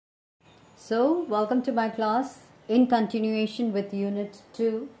So, welcome to my class. In continuation with Unit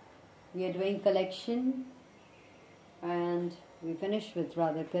 2, we are doing collection and we finished with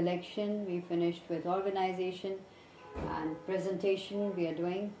collection, we finished with organization and presentation. We are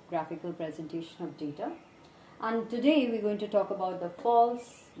doing graphical presentation of data. And today we are going to talk about the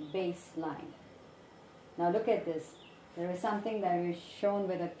false baseline. Now look at this. There is something that is shown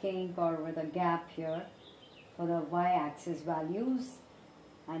with a kink or with a gap here for the y-axis values.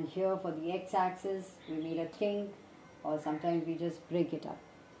 And here for the x-axis we made a kink, or sometimes we just break it up.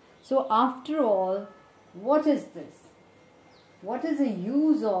 So after all, what is this? What is the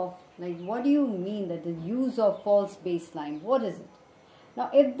use of, what do you mean that the use of false baseline? What is it? Now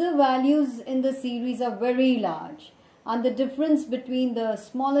if the values in the series are very large and the difference between the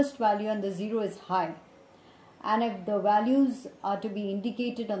smallest value and the zero is high, and if the values are to be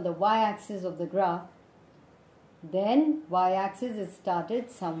indicated on the y-axis of the graph, then y-axis is started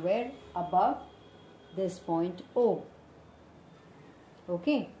somewhere above this point O.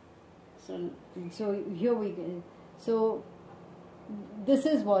 Okay, so here we go. So this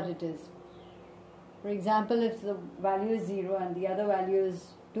is what it is. For example, if the value is 0 and the other value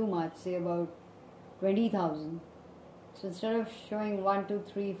is too much, say about 20,000, so instead of showing 1, 2,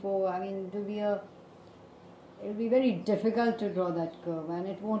 3, 4, I mean it will be very difficult to draw that curve and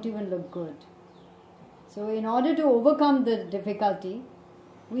it won't even look good. So in order to overcome the difficulty,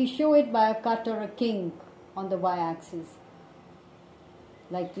 we show it by a cut or a kink on the y-axis,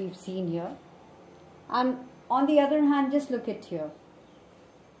 like we've seen here. And on the other hand, just look at here.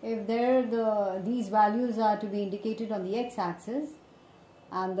 If these values are to be indicated on the x-axis,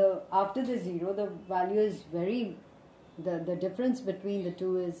 and after the 0, the value is the difference between the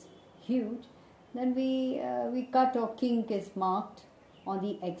two is huge, then we cut or kink is marked on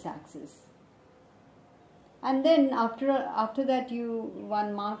the x-axis. And then after that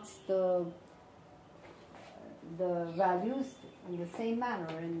one marks the values in the same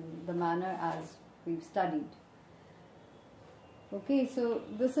manner, in the manner as we've studied. Okay, so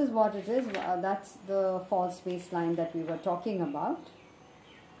this is what it is. That's the false baseline that we were talking about.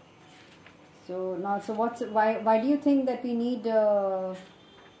 So now, why do you think that we need?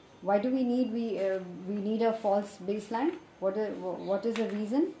 Why do we need a false baseline? What is the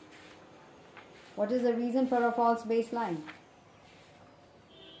reason? What is the reason for a false baseline?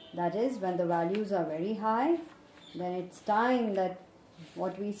 That is, when the values are very high, then it's time that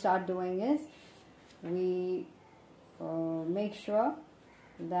what we start doing is we make sure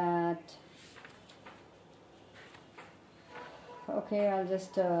that, okay, I'll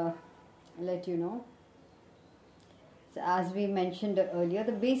just let you know. So as we mentioned earlier,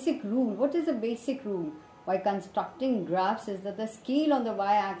 the basic rule, what is the basic rule by constructing graphs is that the scale on the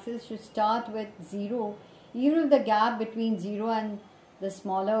y-axis should start with 0 even if the gap between 0 and the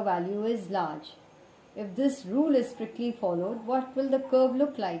smaller value is large. If this rule is strictly followed, what will the curve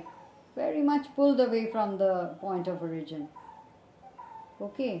look like? Very much pulled away from the point of origin.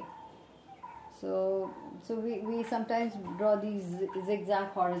 Okay, so we sometimes draw these zigzag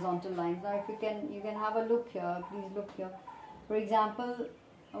horizontal lines. Now if you can have a look here, please look here. For example,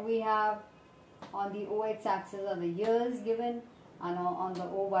 we have on the OX axis are the years given, and on the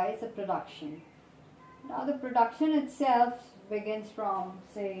OY is the production. Now the production itself begins from,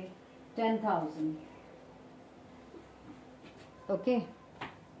 say, 10,000. Okay,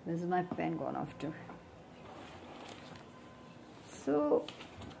 this is my pen gone off too. So,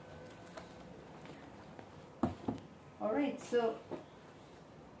 alright, so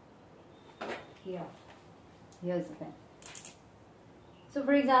here's the pen. So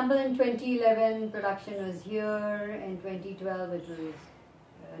for example, in 2011 production was here, in 2012 it was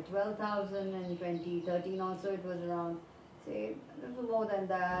 12,000, in 2013 also it was around, say, a little more than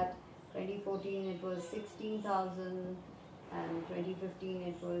that, 2014 it was 16,000, and 2015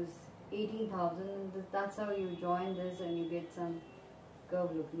 it was 18,000, and that's how you join this and you get some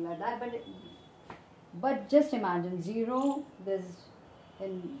curve looking like that. But just imagine 0,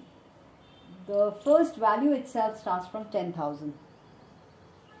 in the first value itself starts from 10,000.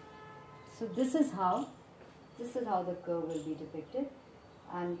 So this is how the curve will be depicted,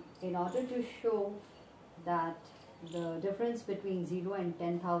 and in order to show that the difference between 0 and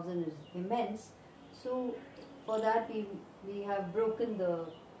 10,000 is immense, so for that we have broken the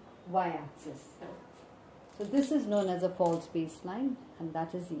y-axis. So this is known as a false baseline, and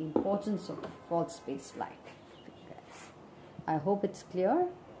that is the importance of a false baseline. I hope it's clear,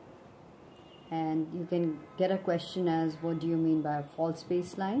 and you can get a question as what do you mean by a false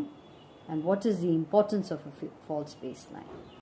baseline? And what is the importance of a false baseline?